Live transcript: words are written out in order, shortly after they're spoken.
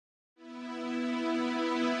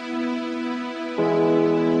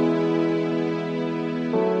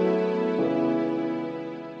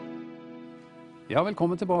Ja,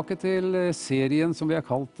 velkommen tilbake til serien som vi har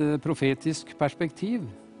kalt Profetisk Perspektiv.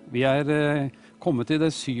 Vi kommet til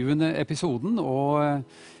den 7. episoden og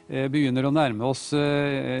begynner å nærme oss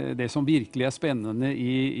det som virkelig spennende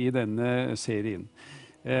i denne serien.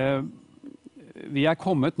 Vi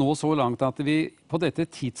kommet nå så langt at vi på dette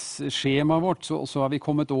tidsskjemaet vårt så har vi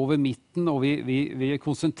kommet over midten, og vi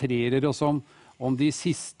konsentrerer oss om de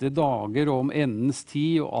siste dager og om endens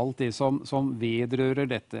tid og alt det som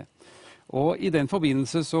vedrører dette. Og i den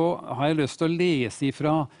forbindelse så har jeg lyst til å lese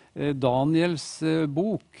fra Daniels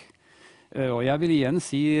bok. Og jeg vil igjen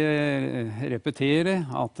repetere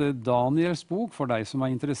at Daniels bok, for deg som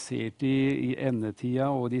interessert i endetida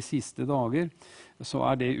og de siste dager,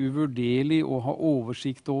 så det uvurderlig å ha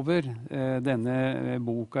oversikt over denne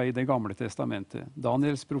boka i Det gamle testamentet.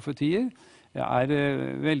 Daniels profetier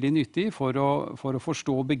veldig nyttig for å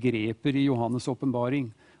forstå begreper i Johannes åpenbaring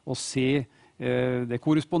og se. Det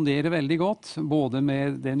korresponderer veldig godt, både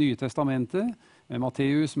med Det nye testamentet, med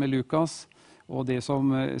Matteus, med Lukas, og det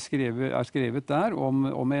som skrevet der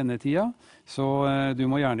om endetida. Så du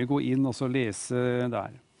må gjerne gå inn og så lese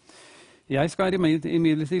der. Jeg skal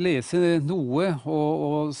imidlertid lese noe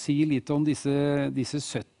og si litt om disse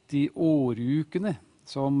 70 årukene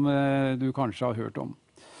som du kanskje har hørt om.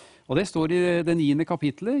 Og det står i det 9.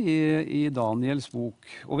 kapitlet i Daniels bok.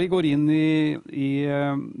 Og vi går inn i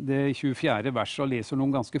det 24. verset og leser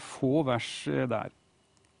noen ganske få vers der.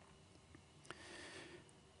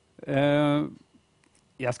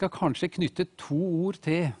 Jeg skal kanskje knytte 2 ord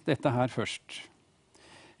til dette her først.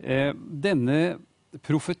 Denne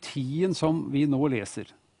profetien som vi nå leser,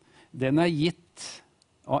 den gitt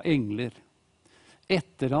av engler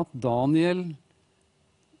etter at Daniel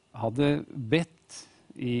hadde bedt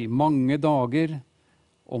i mange dager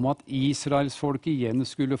om at Israelsfolk igjen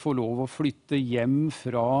skulle få lov å flytte hjem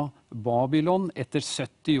fra Babylon etter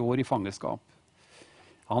 70 år i fangeskap.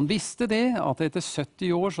 Han visste det, at etter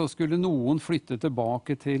 70 år så skulle noen flytte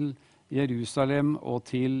tilbake til Jerusalem og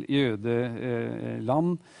til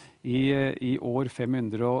jødeland i år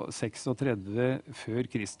 536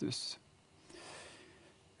 før Kristus.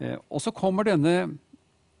 Og så kommer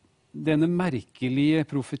denne merkelige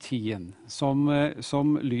profetien som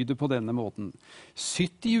lyder på denne måten.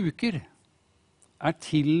 70 uker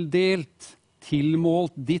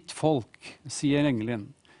tilmålt ditt folk, sier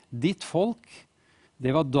engelen. Ditt folk,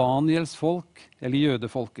 det var Daniels folk, eller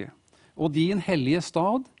jødefolket. Og din hellige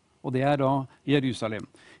stad, og det da Jerusalem,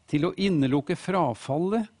 til å innelukke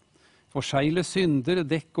frafallet, forsegle synder,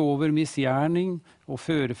 dekke over misgjerning og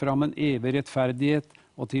føre fram en evig rettferdighet,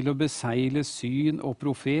 og til å besegle syn og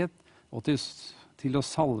profet, og til å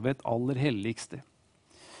salve et aller helligste.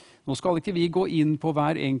 Nå skal ikke vi gå inn på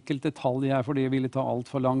hver enkelt detalj her, for det ville ta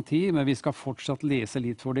alt for lang tid, men vi skal fortsatt lese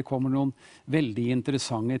litt, for det kommer noen veldig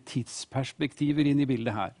interessante tidsperspektiver inn i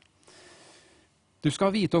bildet her. Du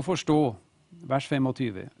skal vite og forstå, vers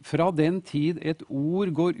 25, fra den tid et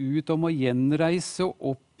ord går ut om å gjenreise og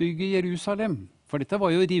oppbygge Jerusalem, for dette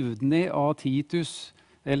var jo revet ned av Titus,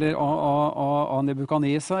 eller av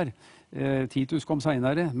Nebukadnesar. Titus kom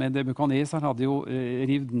senere, men Nebukadnesar hadde jo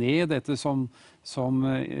revet ned dette som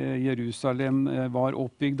Jerusalem var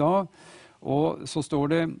oppbygd av. Og så står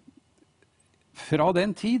det, fra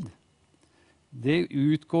den tid, det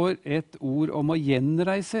utgår et ord om å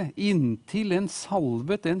gjenreise, inntil en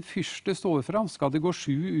salvet, en fyrste står fram, skal det gå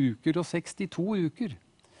 7 uker og 62 uker.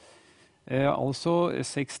 Altså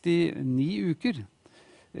 69 uker.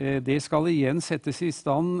 Det skal igjen settes i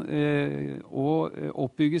stand og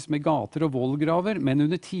oppbygges med gater og vollgraver, men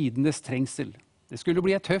under tidenes trengsel. Det skulle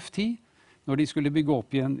bli et tøff tid når de skulle bygge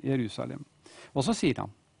opp igjen Jerusalem. Og så sier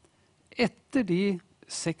han, etter de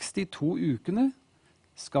 62 ukene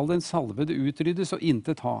skal den salvede utryddes og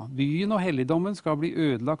intet ha. Byen og helligdommen skal bli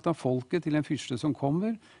ødelagt av folket til en fyrste som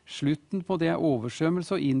kommer. Slutten på det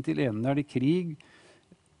oversvømmelse, og inntil enden det krig.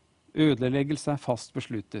 Ødeleggelse fast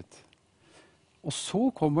besluttet. Og så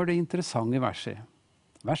kommer det interessante verset,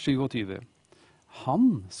 vers 27.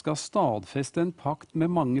 Han skal stadfeste en pakt med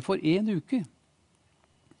mange for 1 uke.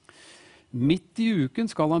 Midt i uken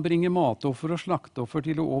skal han bringe matoffer og slakteoffer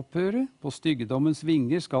til å opphøre. På styggedommens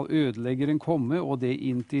vinger skal ødeleggeren komme, og det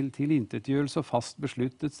inntil tilintetgjørelse og fast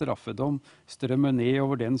besluttet straffedom strømmer ned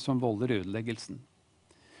over den som volder ødeleggelsen.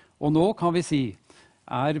 Og nå kan vi si,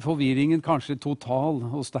 forvirringen kanskje total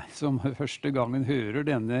hos deg som første gangen hører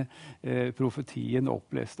denne profetien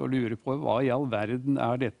opplest og lurer på hva i all verden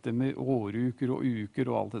dette med åruker og uker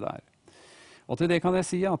og alt det der. Og til det kan jeg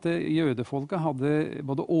si at jødefolket hadde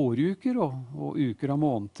både åruker og uker av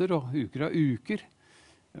måneder og uker av uker,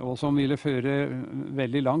 og som ville føre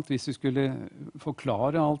veldig langt hvis vi skulle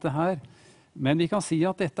forklare alt det her. Men vi kan si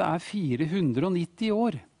at dette 490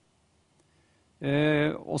 år.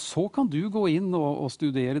 Og så kan du gå inn og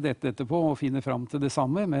studere dette etterpå og finne fram til det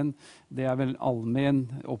samme, men det vel allmenn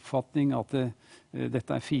oppfatning at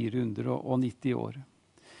dette 490 år.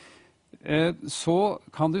 Så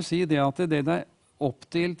kan du si det at det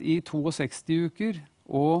oppdelt i 62 uker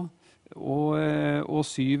og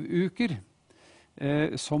 7 uker,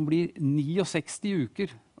 som blir 69 uker,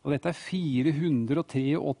 og dette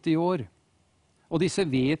 483 år. Og disse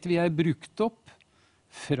vet vi brukt opp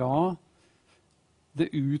fra det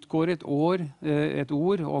utgår et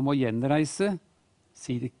ord om å gjenreise,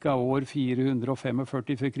 cirka år 445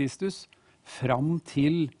 før Kristus, fram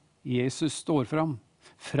til Jesus står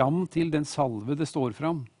fram til den salvede står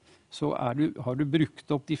fram, så har du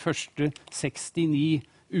brukt opp de første 69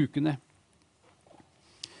 ukene.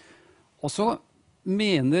 Og så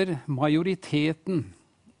mener majoriteten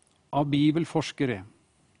av bibelforskere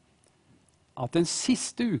at den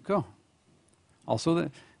siste uka, altså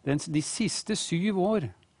de siste 7 år,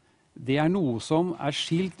 det noe som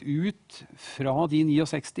skilt ut fra de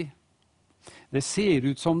 69. Det ser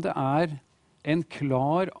ut som det en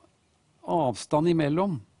klar avstand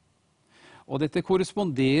imellom. Og dette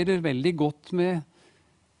korresponderer veldig godt med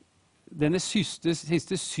denne siste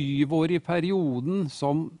 7-årige perioden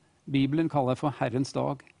som Bibelen kaller for Herrens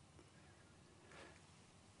dag.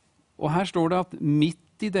 Og her står det at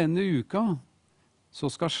midt i denne uka så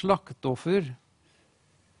skal slakteoffer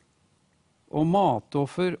og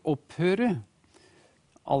matoffer opphøre.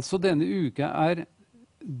 Altså denne uka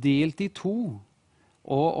delt i 2.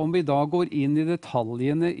 Og om vi da går inn i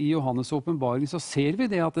detaljene i Johannes' åpenbaring, så ser vi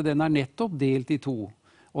det at den nettopp delt i 2.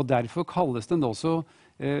 Og derfor kalles den også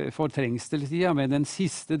for trengselstida, men den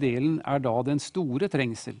siste delen da den store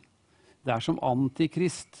trengsel. Det som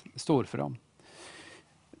antikrist står fram.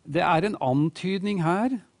 Det en antydning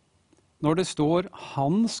her, når det står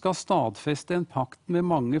 «Han skal stadfeste en pakt med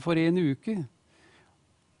mange for en uke».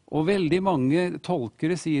 Og veldig mange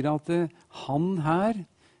tolkere sier at han her,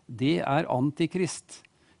 det antikrist,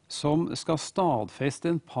 som skal stadfeste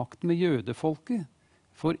en pakt med jødefolket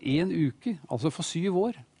for en uke, altså for 7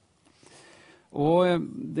 år. Og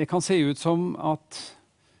det kan se ut som at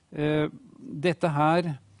dette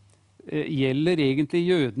her gjelder egentlig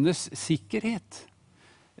jødenes sikkerhet.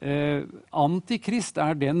 Antikrist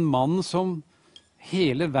den mann som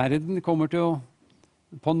hele verden kommer til å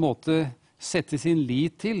på en måte sette sin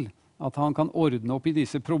lit til, at han kan ordne opp i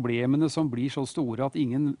disse problemene som blir så store at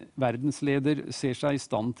ingen verdensleder ser seg i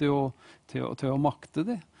stand til å makte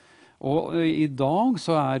det. Og i dag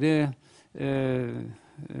så det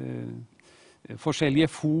forskjellige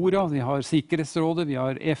fora. Vi har Sikkerhetsrådet, vi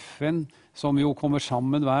har FN, som jo kommer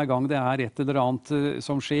sammen hver gang det et eller annet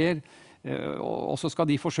som skjer. Og så skal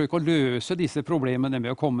de forsøke å løse disse problemene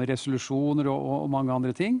med å komme med resolusjoner og mange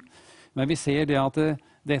andre ting. Men vi ser det at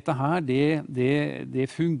dette her, det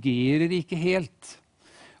fungerer ikke helt.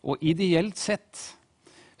 Og ideelt sett,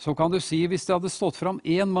 så kan du si, hvis det hadde stått fram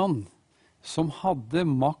en mann som hadde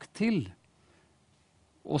makt til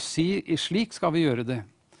å si, slik skal vi gjøre det,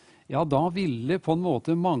 ja, da ville på en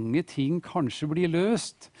måte mange ting kanskje bli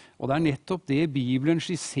løst. Og det nettopp det Bibelen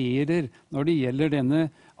skisserer når det gjelder denne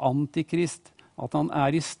antikrist, at han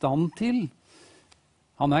i stand til.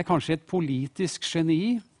 Han kanskje et politisk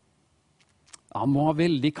geni. Han må ha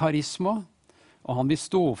veldig karisma, og han vil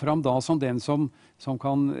stå fram da som den som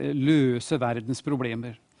kan løse verdens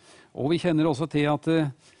problemer. Og vi kjenner også til at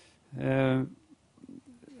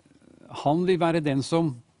han vil være den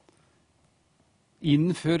som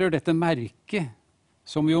innfører dette merket,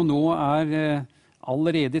 som jo nå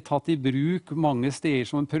allerede tatt i bruk mange steder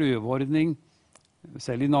som en prøveordning,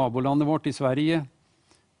 selv i nabolandet vårt i Sverige.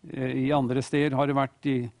 I andre steder har det vært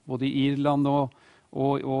både i Irland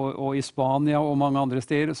og i Spania og mange andre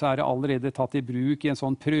steder, så det allerede tatt i bruk i en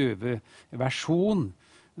sånn prøveversjon,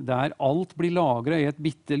 der alt blir lagret i et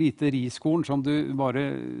bittelite riskorn som du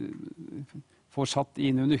bare får satt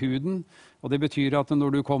inn under huden. Og det betyr at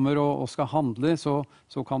når du kommer og skal handle, så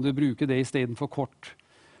kan du bruke det i stedet for kort.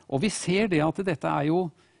 Og vi ser det at dette jo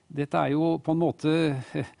på en måte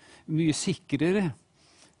mye sikrere.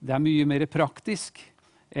 Det mye mer praktisk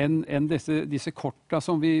enn disse korta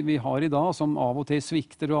som vi har i dag, som av og til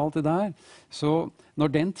svikter og alt det der. Så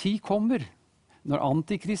når den tid kommer, når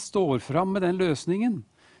Antikrist står fram med den løsningen,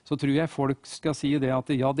 så tror jeg folk skal si det at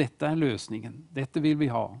ja, dette løsningen. Dette vil vi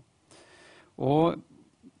ha. Og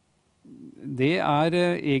det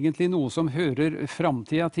egentlig noe som hører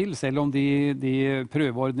framtida til, selv om de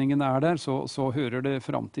prøveordningene der, så hører det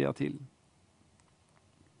framtida til.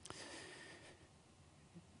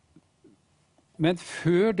 Men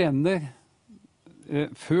før denne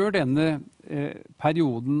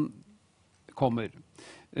perioden kommer,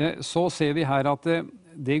 så ser vi her at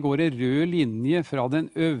det går en rød linje fra den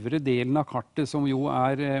øvre delen av kartet, som jo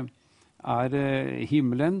er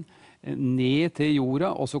himmelen, ned til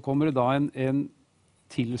jorda, og så kommer det da en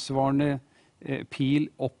tilsvarende pil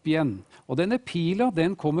opp igjen. Og denne pila,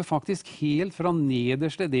 den kommer faktisk helt fra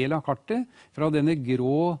nederste del av kartet, fra denne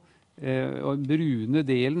grå og brune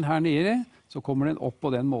delen her nede, så kommer den opp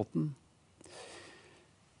på den måten.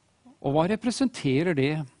 Og hva representerer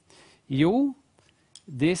det? Jo,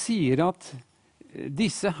 det sier at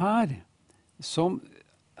disse her, som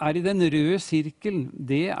er i den røde sirkelen,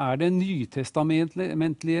 det er den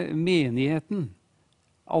nytestamentlige menigheten.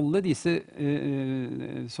 Alle disse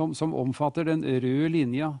som omfatter den røde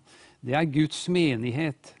linja, det er Guds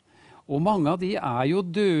menighet. Og mange av de er jo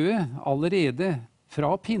døde allerede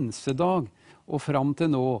fra pinsedag og fram til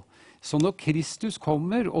nå. Så når Kristus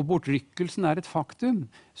kommer og bortrykkelsen er et faktum,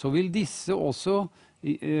 så vil disse også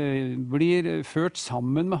blir ført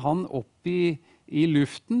sammen med han opp i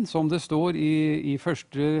luften, som det står i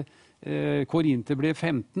 1. Korinterbrev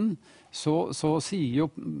 15, så sier jo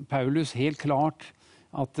Paulus helt klart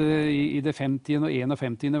at i det 50. og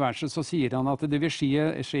 51. verset så sier han at det vil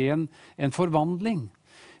skje en forvandling.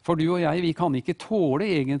 For du og jeg, vi kan ikke tåle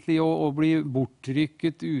egentlig å bli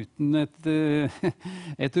bortrykket uten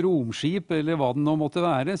et romskip, eller hva det nå måtte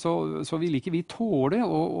være, så vil ikke vi tåle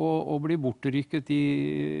å bli bortrykket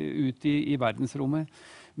ut i verdensrommet.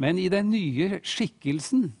 Men i den nye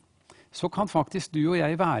skikkelsen, så kan faktisk du og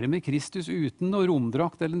jeg være med Kristus uten noe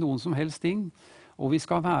romdrakt eller noen som helst ting, og vi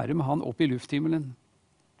skal være med han opp i lufthimmelen.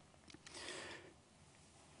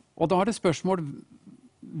 Og da er det spørsmål,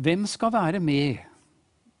 hvem skal være med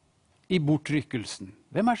i bortrykkelsen?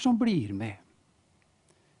 Hvem er det som blir med?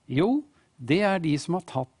 Jo, det er de som har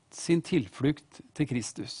tatt sin tilflukt til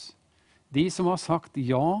Kristus. De som har sagt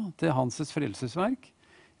ja til hans frelsesverk,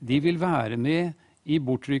 de vil være med i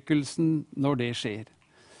bortrykkelsen når det skjer.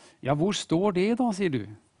 Ja, hvor står det da, sier du?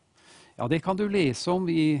 Ja, det kan du lese om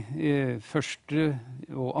i 1.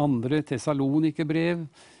 og 2. Tessalonikerbrev.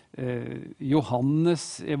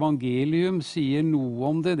 Johannes evangelium sier noe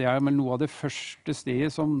om det. Det er vel noe av det første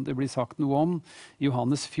stedet som det blir sagt noe om.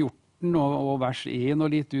 Johannes 14 og vers 1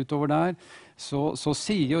 og litt utover der, så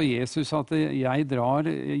sier jo Jesus at jeg drar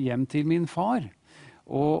hjem til min far,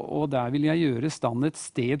 og der vil jeg gjøre stand et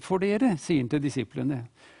sted for dere, sier han til disiplene.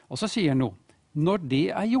 Og så sier han noe. Når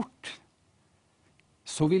det er gjort,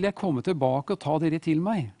 så vil jeg komme tilbake og ta dere til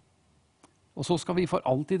meg. Og så skal vi for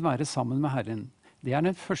alltid være sammen med Herren. Det er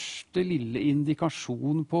den første lille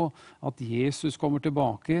indikasjonen på at Jesus kommer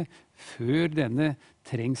tilbake før denne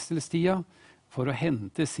trengselstida for å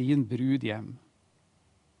hente sin brud hjem.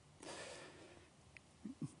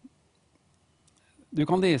 Du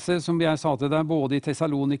kan lese, som jeg sa til deg, både i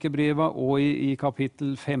Tessalonikerbrevet og i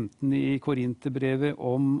kapittel 15 i Korinterbrevet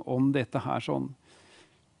om dette her sånn.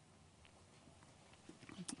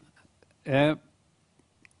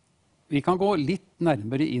 Vi kan gå litt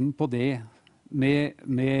nærmere inn på det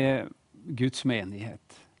med Guds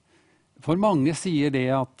menighet. For mange sier det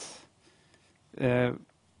at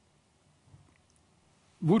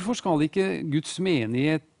hvorfor skal ikke Guds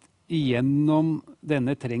menighet igjennom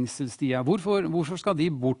denne trengselstida? Hvorfor skal de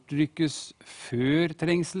bortrykkes før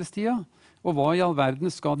trengselstida? Og hva i all verden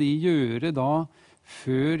skal de gjøre da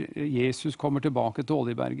før Jesus kommer tilbake til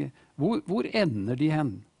Oljeberget? Hvor ender de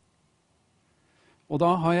hen? Og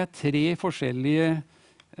da har jeg 3 forskjellige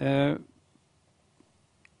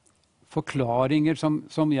forklaringer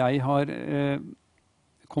som jeg har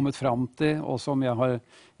kommet fram til, og som jeg har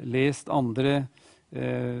lest andre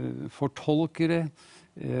fortolkere.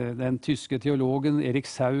 Den tyske teologen Erik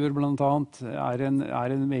Sauer blant annet er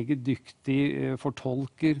en meget dyktig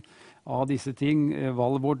fortolker av disse ting.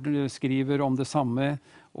 Valvord skriver om det samme,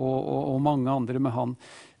 og mange andre med han.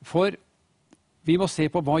 For vi må se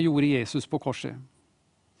på hva gjorde Jesus på korset.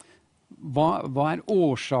 Hva er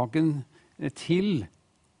årsaken til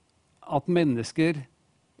at mennesker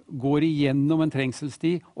går igjennom en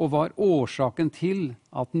trengselstid, og hva er årsaken til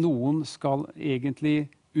at noen skal egentlig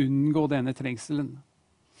unngå denne trengselen?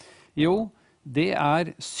 Jo, det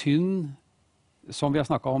er synd, som vi har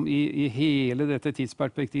snakket om i hele dette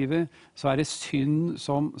tidsperspektivet, så er det synd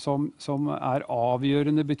som er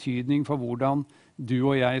avgjørende betydning for hvordan du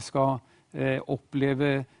og jeg skal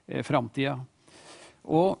oppleve fremtida.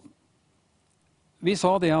 Og vi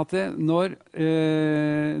sa det at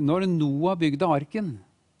når Noah bygde arken,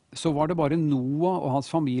 så var det bare Noah og hans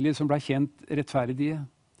familie som ble kjent rettferdige.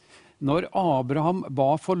 Når Abraham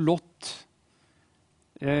ba for Lot,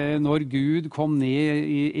 når Gud kom ned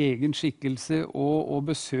i egen skikkelse og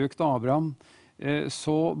besøkte Abraham,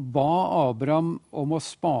 så ba Abraham om å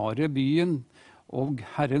spare byen, og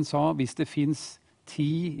Herren sa, hvis det finnes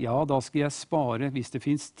 10, ja, da skal jeg spare. Hvis det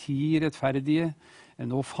finnes 10 rettferdige,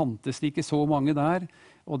 nå fantes det ikke så mange der,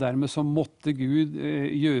 og dermed så måtte Gud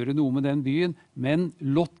gjøre noe med den byen, men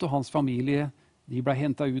Lot og hans familie, de ble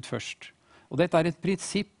hentet ut først. Og dette et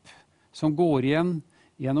prinsipp som går igjen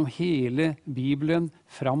gjennom hele Bibelen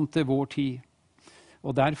fram til vår tid.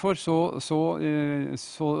 Og derfor så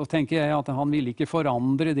tenker jeg at han vil ikke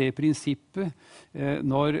forandre det prinsippet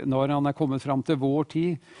når han kommet fram til vår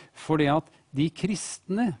tid. For det at de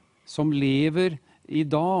kristne som lever i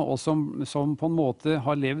dag, og som på en måte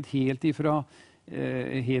har levd helt ifra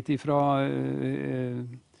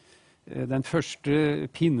den første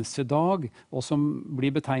pinsedag, og som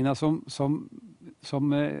blir betegnet som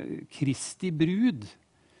Kristi brud,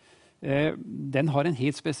 den har en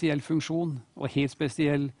helt spesiell funksjon og helt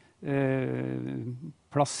spesiell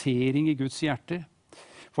plassering i Guds hjerte.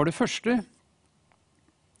 For det første,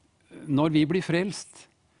 når vi blir frelst,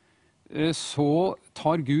 så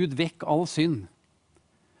tar Gud vekk all synd.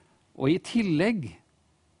 Og i tillegg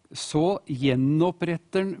så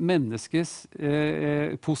gjenoppretter han menneskets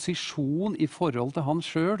posisjon i forhold til han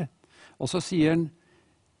selv. Og så sier han,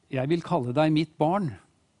 jeg vil kalle deg mitt barn.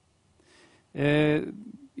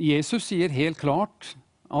 Jesus sier helt klart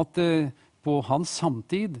at på hans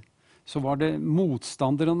samtid så var det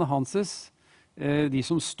motstanderne hanses, de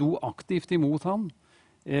som sto aktivt imot ham,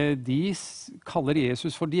 de kaller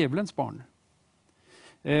Jesus for djevelens barn.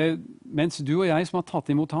 Mens du og jeg som har tatt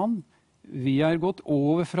imot ham, vi gått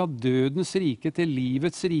over fra dødens rike til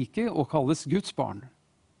livets rike og kalles Guds barn.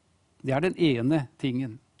 Det den ene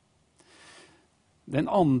tingen. Den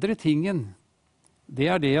andre tingen,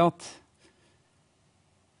 det det at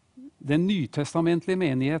den nytestamentlige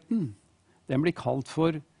menigheten, den blir kalt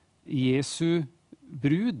for Jesu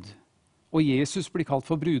brud, og Jesus blir kalt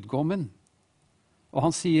for brudgommen. Og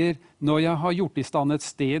han sier, når jeg har gjort i stand et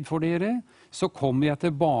sted for dere, så kommer jeg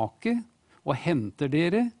tilbake og henter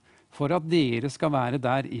dere, for at dere skal være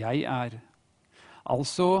der jeg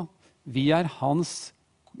Altså, vi hans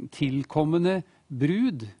tilkommende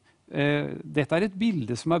brud. Dette et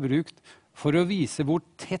bilde som brukt for å vise hvor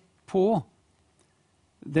tett på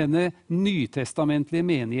denne nytestamentlige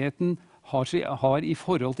menigheten har i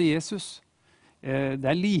forhold til Jesus.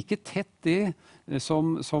 Det like tett det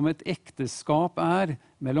som et ekteskap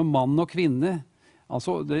mellom mann og kvinne.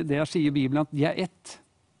 Altså, der sier Bibelen at de ett.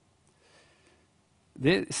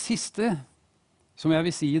 Det siste som jeg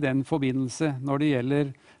vil si i den forbindelse, når det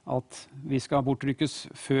gjelder at vi skal bortrykkes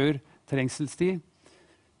før trengselstida,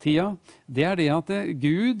 det det at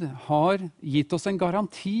Gud har gitt oss en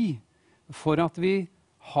garanti for at vi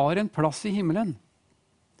har en plass i himmelen.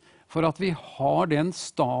 For at vi har den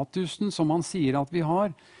statusen som han sier at vi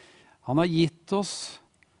har. Han har gitt oss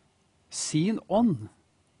sin ånd,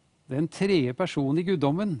 den tredje personen i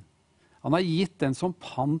guddommen. Han har gitt den som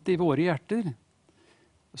pant i våre hjerter,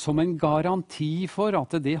 som en garanti for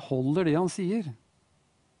at det holder det han sier.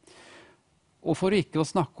 Og for ikke å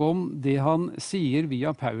snakke om det han sier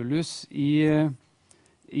via Paulus i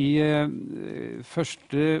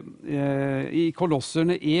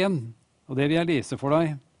Kolosserne 1, og det vil jeg lese for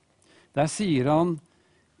deg. Der sier han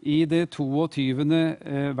i det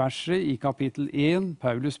 22. verset i kapittel 1,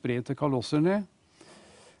 Paulus brev til Kolosserne,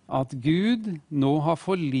 at Gud nå har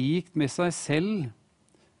forlikt med seg selv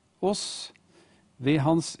oss ved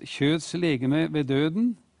hans kjøds legeme ved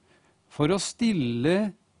døden, for å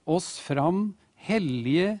stille oss fram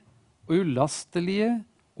hellige, ulastelige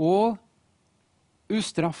og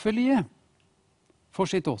ustraffelige for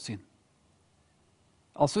sitt åsyn.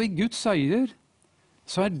 Altså i Guds øyne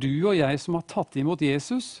så du og jeg som har tatt imot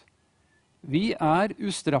Jesus, vi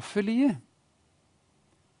ustraffelige.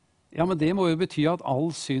 Ja, men det må jo bety at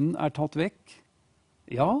all synd tatt vekk.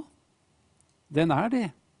 Ja, den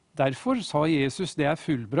det. Derfor sa Jesus det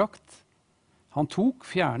fullbrakt. Han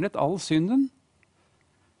fjernet all synden.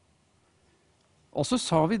 Og så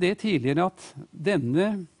sa vi det tidligere at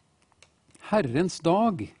denne Herrens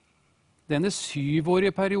dag, denne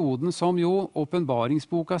 7-årige perioden som jo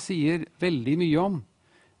åpenbaringsboka sier veldig mye om,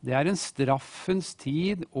 det en straffens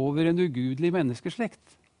tid over en ugudelig menneskeslekt.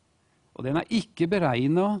 Og den ikke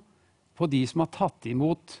beregnet på de som har tatt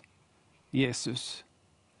imot Jesus.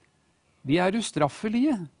 Vi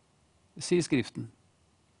ustraffelige, sier Skriften.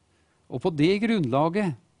 Og på det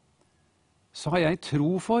grunnlaget så har jeg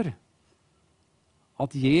tro for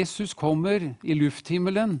at Jesus kommer i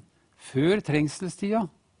lufthimmelen før trengselstida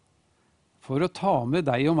for å ta med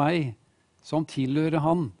deg og meg som tilhører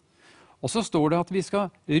han. Og så står det at vi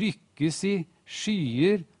skal rykkes i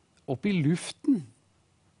skyer opp i luften.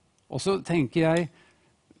 Og så tenker jeg,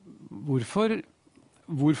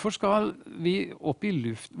 hvorfor skal vi opp i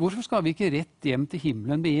luft? Hvorfor skal vi ikke rett hjem til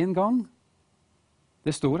himmelen med en gang?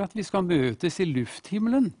 Det står at vi skal møtes i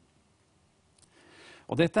lufthimmelen.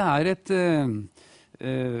 Og dette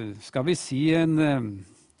skal vi si,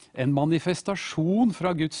 en manifestasjon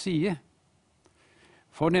fra Guds side.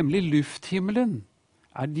 For nemlig lufthimmelen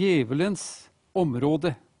djevelens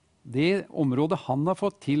område. Det området han har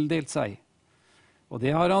fått tildelt seg. Og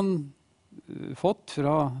det har han fått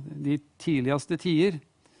fra de tidligste tider.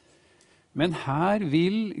 Men her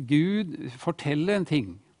vil Gud fortelle en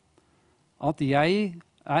ting. At jeg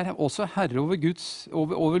også herre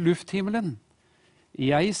over lufthimmelen.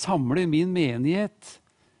 Jeg samler min menighet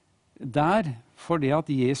der fordi at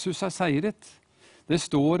Jesus seiret. Det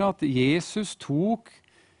står at Jesus tok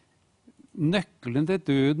nøkkelen til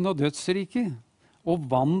døden og dødsriket og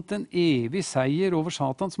vant en evig seier over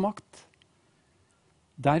Satans makt.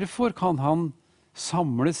 Derfor kan han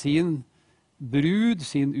samle sin brud,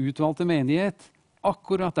 sin utvalgte menighet,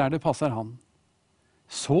 akkurat der det passer han.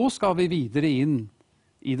 Så skal vi videre inn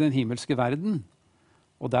i den himmelske verden,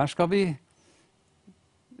 og der skal vi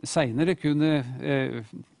senere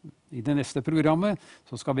i det neste programmet,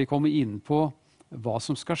 så skal vi komme inn på hva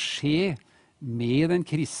som skal skje med den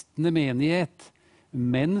kristne menighet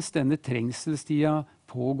mens denne trengselstida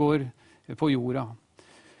pågår på jorda.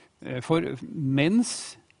 For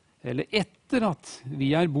etter at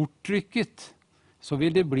vi bortrykket, så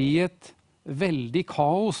vil det bli et veldig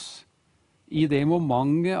kaos i det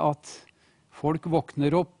momentet at folk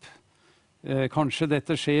våkner opp. Kanskje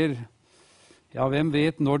dette skjer, ja, hvem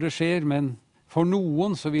vet når det skjer, men for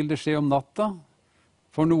noen så vil det skje om natta.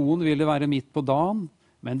 For noen vil det være midt på dagen,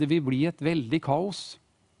 men det vil bli et veldig kaos.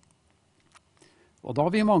 Og da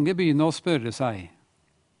vil mange begynne å spørre seg,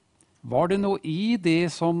 var det noe i det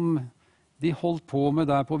som de holdt på med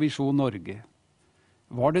der på Visjon Norge?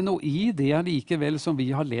 Var det noe i det allikevel som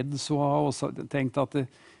vi har ledd så av og tenkt at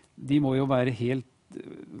de må jo være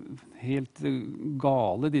helt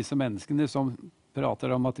gale, disse menneskene som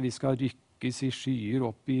prater om at vi skal rykkes i skyer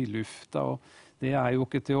opp i lufta, og det jo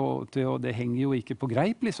ikke det henger jo ikke på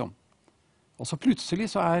greip, liksom. Og så plutselig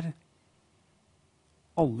så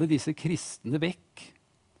alle disse kristne vekk.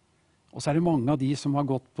 Og så det mange av de som har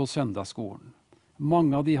gått på søndagsskolen.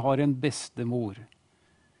 Mange av de har en bestemor.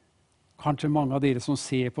 Kanskje mange av dere som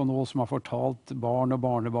ser på nå, som har fortalt barn og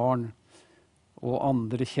barnebarn, og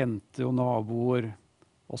andre kjente og naboer.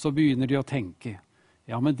 Og så begynner de å tenke,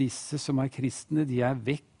 ja, men disse som kristne, de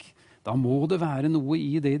vekk. Da må det være noe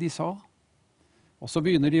i det de sa. Og så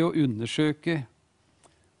begynner de å undersøke.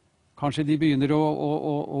 Kanskje de begynner å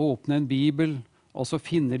åpne en bibel, og så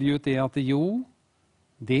finner de ut det at jo,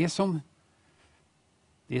 det som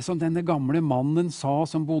denne gamle mannen sa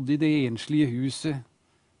som bodde i det enslige huset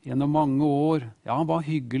gjennom mange år, ja, han var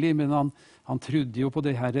hyggelig, men han trodde jo på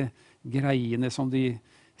det her greiene som de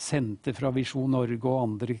sendte fra Visjon Norge og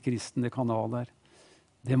andre kristne kanaler.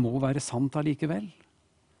 Det må være sant allikevel.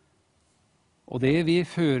 Og det vil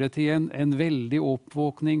føre til en veldig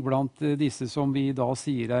oppvåkning blant disse som vi da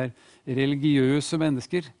sier religiøse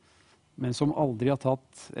mennesker, men som aldri har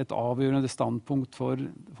tatt et avgjørende standpunkt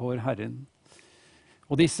for Herren.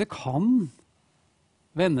 Og disse kan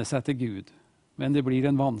vende seg til Gud, men det blir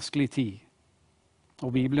en vanskelig tid.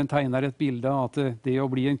 Og Bibelen tegner et bilde av at det å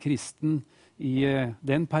bli en kristen i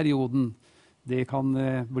den perioden, det kan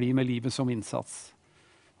bli med livet som innsats.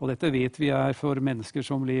 Og dette vet vi for mennesker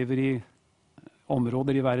som lever i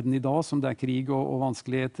områder i verden i dag, som det krig og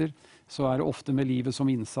vanskeligheter, så det ofte med livet som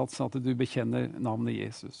innsats at du bekjenner navnet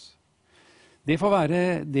Jesus. Det får være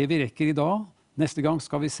det vi rekker i dag. Neste gang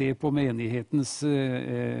skal vi se på menighetens,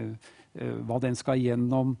 hva den skal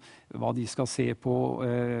gjennom, hva de skal se på,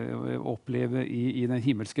 oppleve i den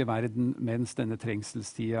himmelske verden mens denne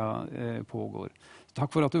trengselstida pågår.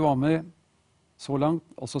 Takk for at du var med så langt,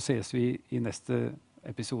 og så ses vi i neste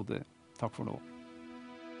episode. Takk for nå.